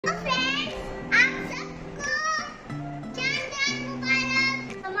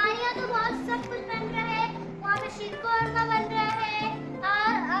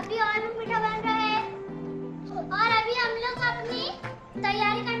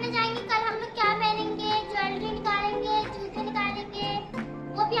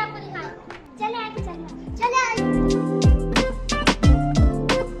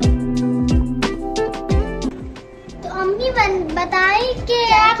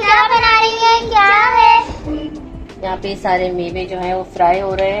पे सारे मेवे जो हैं वो फ्राई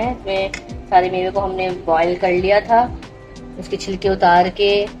हो रहे हैं। इसमें सारे मेवे को हमने बॉईल कर लिया था, उसके छिलके उतार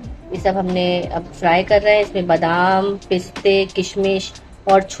के ये सब हमने अब फ्राई कर रहे हैं। इसमें बादाम, पिस्ते, किशमिश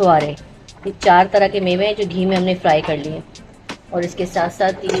और छुआरे, ये 4 तरह के मेवे हैं जो घी में हमने फ्राई कर लिए। और इसके साथ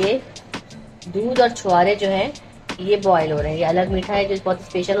साथ ये दूध और छुआरे जो हैं ये बॉईल हो रहे हैं। ये अलग मीठा है जो बहुत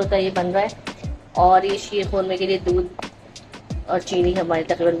स्पेशल होता है, ये बन रहा है। और ये शीर खोरमे के लिए दूध और चीनी हमारी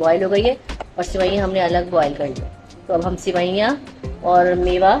तकरीबन बॉईल हो गई है और सेवइयाँ हमने अलग बॉईल कर ली। तो अब हम सेवइयाँ और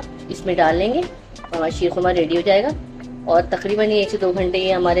मेवा इसमें डाल लेंगे, हमारा शीर खोरमा रेडी हो जाएगा। और तकरीबन ये 1 से 2 घंटे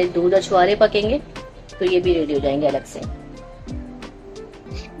ये हमारे दूध और छुआरे पकेंगे, तो ये भी रेडी हो जाएंगे अलग से।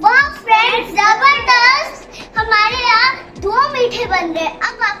 वाह फ्रेंड्स, जबरदस्त! हमारे यहाँ 2 मीठे बन रहे हैं।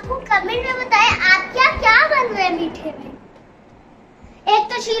 अब आपको कमेंट में बताएं आप क्या क्या बन रहे हैं मीठे में। एक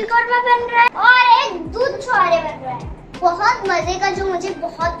तो शीर खोरमा बन रहा है और एक दूध छुआरे बन रहा है, बहुत मजे का, जो मुझे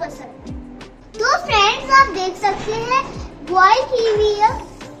बहुत पसंद है। तो फ्रेंड्स आप देख सकते हैं बॉयल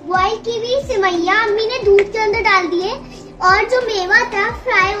की हुई सेवइयाँ अम्मी ने दूध के अंदर डाल दिए और जो मेवा था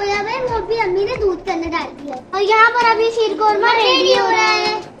फ्राई हुआ है वो भी अम्मी ने दूध के अंदर डाल दिया। और यहाँ पर अभी शीर खोरमा रेडी हो रहा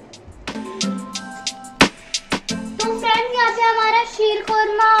है। तो फ्रेंड्स यहाँ पे हमारा शीर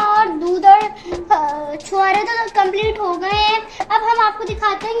खोरमा और दूध और छुआरे तो कंप्लीट हो गए हैं। अब हम आपको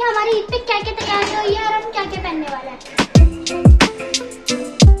दिखाते हैं कि हमारी ईद पे क्या क्या तैयारी हुई है और हम क्या क्या पहनने वाले हैं।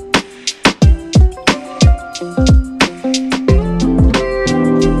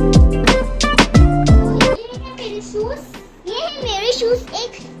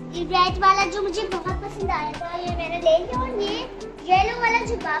 रेड वाला जो मुझे बहुत पसंद आया था, ये मैंने ले लिया। और ये येलो वाला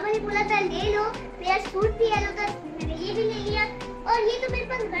जो बाबा ने बोला था ले लो, मेरा सूट भी येलो था, मैंने ये भी ले लिया। और ये तो मेरे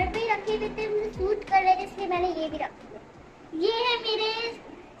पास घर पे ही रखे हुए थे, मुझे सूट कर रहे थे इसलिए मैंने ये भी रख लिया। ये है मेरे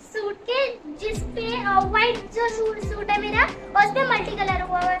सूट के जिसपे व्हाइट जो सूट है मेरा और उसपे मल्टी कलर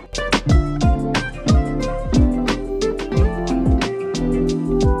हुआ है।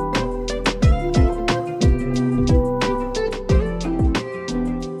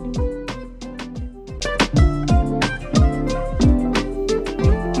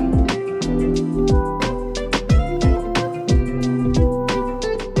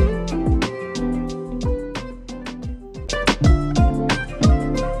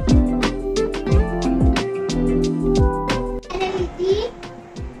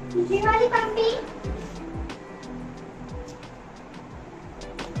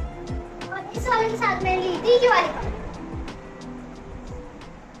 के साथ मैंने ली थी ये वाली कप।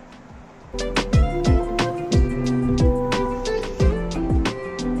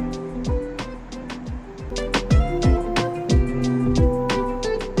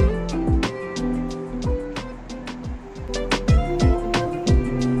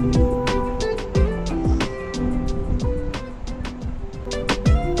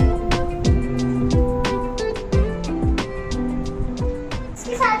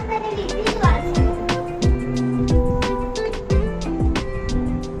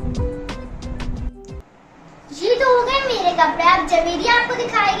 कपड़े आप जवेरिया आपको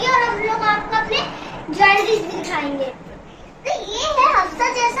दिखाएगी और हम लोग आपको अपने ज्वेलरीज भी दिखाएंगे। तो ये है हफ्सा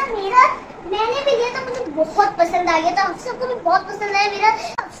जैसा मेरा, मैंने भी लिया था, मुझे बहुत पसंद आ गया था। हफ्सा को भी बहुत पसंद आया मेरा।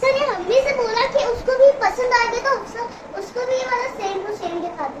 हफ्सा ने मम्मी से बोला कि उसको भी पसंद आ गया, तो हफ्सा उसको भी ये वाला सेम टू सेम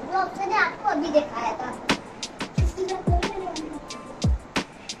दिखा दूँ, जो हफ्सा ने आपको अभी दिखाया था।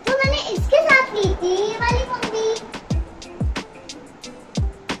 तो मैंने इसके साथ ली थी ये वाली मम्मी।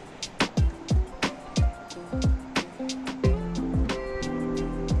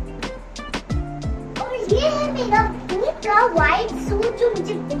 ये है मेरा पूरा व्हाइट सूट जो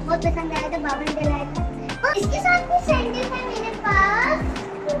मुझे बहुत पसंद आया था, बाबा ने दिलाया था। और इसके साथ भी सैंडल है मेरे पास।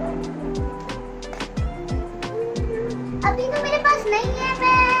 अभी तो मेरे पास नहीं है,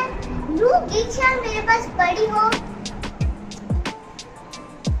 मैं लूंगी शायद मेरे पास पड़ी हो।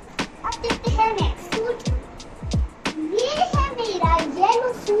 अब देखते हैं नेक्स्ट सूट। ये है मेरा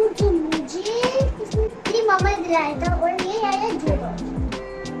येलो सूट जो मुझे मेरी मम्मा ने दिलाया था, और ये है जोड़ा।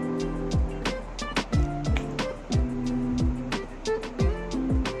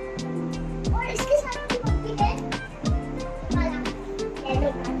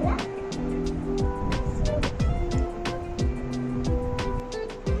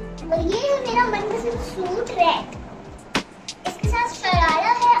 और ये है मेरा मनपसंद सूट रेड, इसके साथ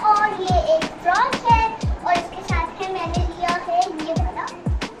शरारा है और ये एक फ्रॉक है, और इसके साथ है मैंने लिया है ये वाला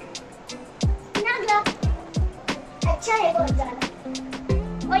नागरा, अच्छा है बहुत ज्यादा।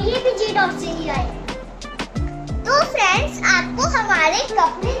 और ये भी जेड से लिया है। तो फ्रेंड्स आपको हमारे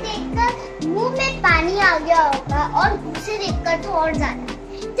कपड़े देखकर मुंह में पानी आ गया होगा और दूसरे देखकर तो और ज्यादा।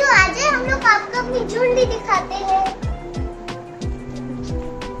 तो आज हम लोग आपको अपनी ज्वेलरी दिखाते हैं।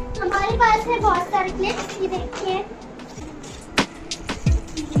 हमारे पास है बहुत सारे क्लिप्स, ये देखिए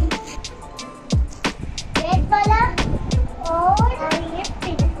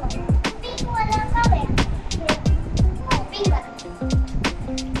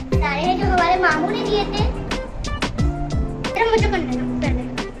मामू ने दिए थे। तेरा मुझे पहले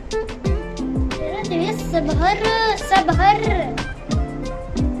सबहर सबहर।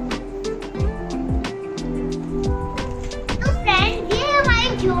 तो फ्रेंड ये हमारी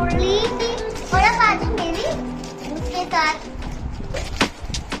ज्वेलरी थी और अब आते मेरी उसके साथ।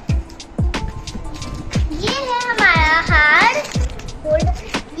 ये है हमारा हार गोल्ड,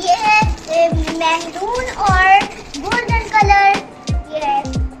 ये है मैरून और गोल्डन कलर,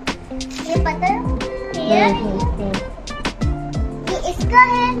 ये पता है ये इसका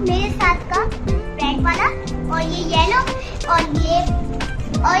है मेरे साथ का रेड वाला, और ये येलो और ये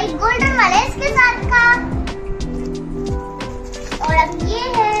गोल्डन वाला है इसके साथ का। और अब ये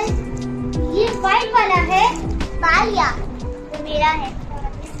व्हाइट वाला है बालिया, तो मेरा है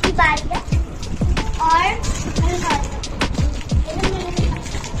इसकी बालिया। और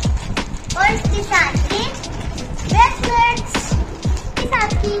इसके साथ के ब्रेसलेट्स के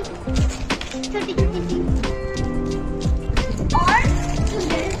साथ की छोटी छोटी सी और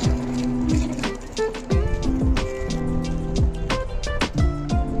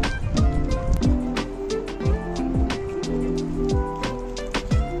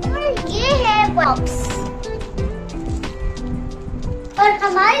ये है बॉक्स। और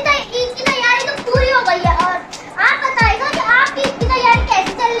हमारी ईद की तैयारी तो पूरी हो गई है। और आप बताइएगा कि आपकी ईद की तैयारी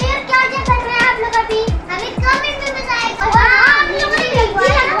कैसे चल रही है और क्या क्या कर रहे हैं आप लोग अभी, हमें कमेंट में बताइएगा। और आप लोगों ने मेहंदी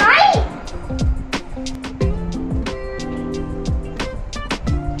लगवाई?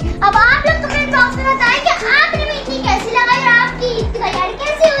 अब आप